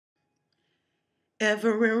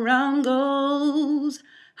Every round goes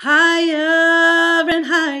higher and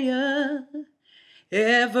higher.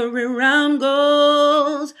 Every round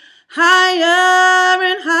goes higher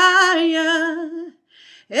and higher.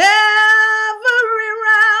 Every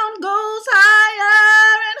round goes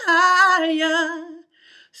higher and higher.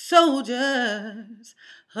 Soldiers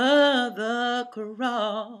of the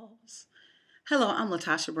cross. Hello, I'm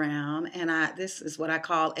LaTosha Brown, and this is what I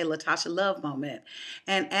call a LaTosha Love Moment.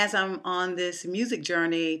 And as I'm on this music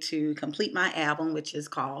journey to complete my album, which is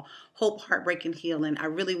called Hope, Heartbreak, and Healing, I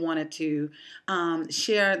really wanted to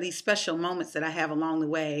share these special moments that I have along the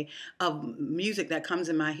way of music that comes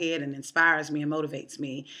in my head and inspires me and motivates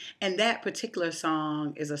me. And that particular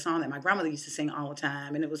song is a song that my grandmother used to sing all the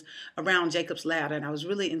time, and it was around Jacob's Ladder, and I was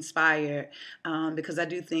really inspired because I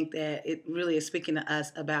do think that it really is speaking to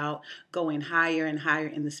us about going higher and higher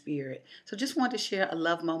in the spirit. So just want to share a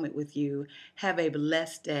love moment with you. Have a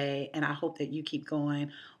blessed day, and I hope that you keep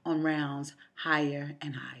going on rounds higher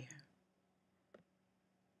and higher.